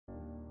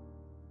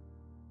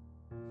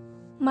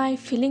My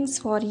feelings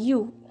for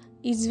you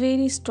is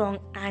very strong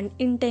and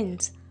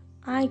intense.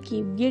 I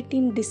keep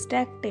getting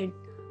distracted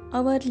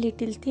over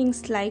little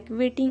things like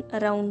waiting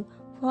around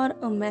for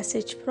a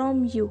message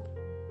from you.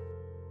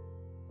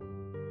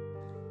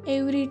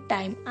 Every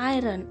time I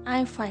run,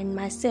 I find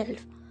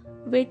myself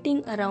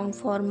waiting around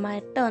for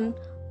my turn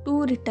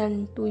to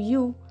return to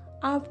you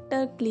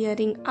after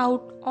clearing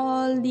out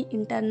all the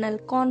internal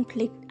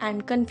conflict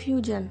and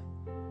confusion.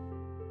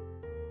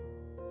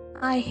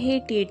 I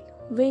hate it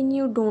when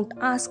you don't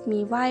ask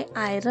me why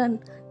I run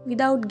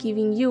without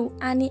giving you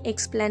any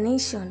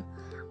explanation.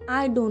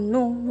 I don't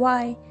know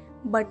why,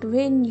 but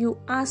when you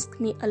ask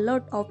me a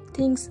lot of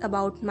things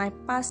about my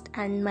past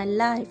and my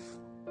life,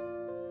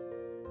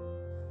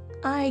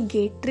 I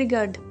get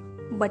triggered,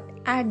 but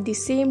at the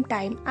same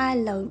time I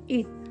love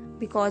it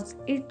because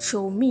it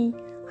shows me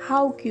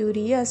how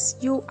curious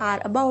you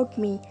are about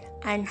me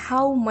and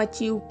how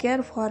much you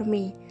care for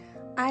me.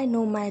 I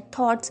know my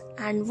thoughts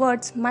and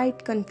words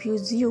might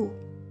confuse you,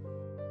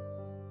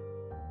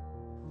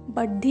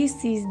 but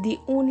this is the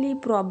only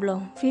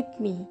problem with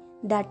me,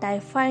 that I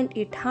find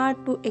it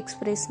hard to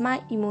express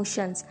my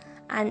emotions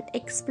and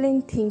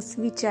explain things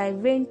which I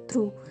went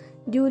through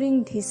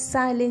during this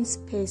silence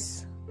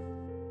phase.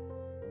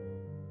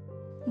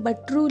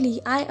 But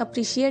truly I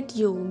appreciate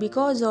you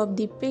because of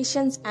the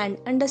patience and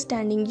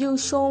understanding you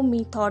show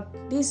me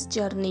throughout this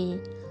journey.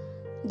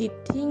 The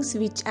things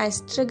which I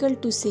struggle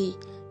to say,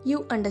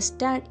 you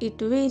understand it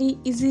very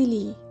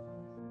easily.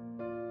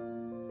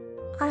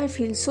 I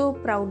feel so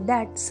proud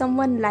that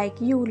someone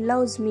like you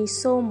loves me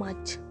so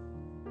much.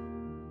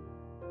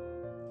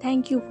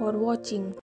 Thank you for watching.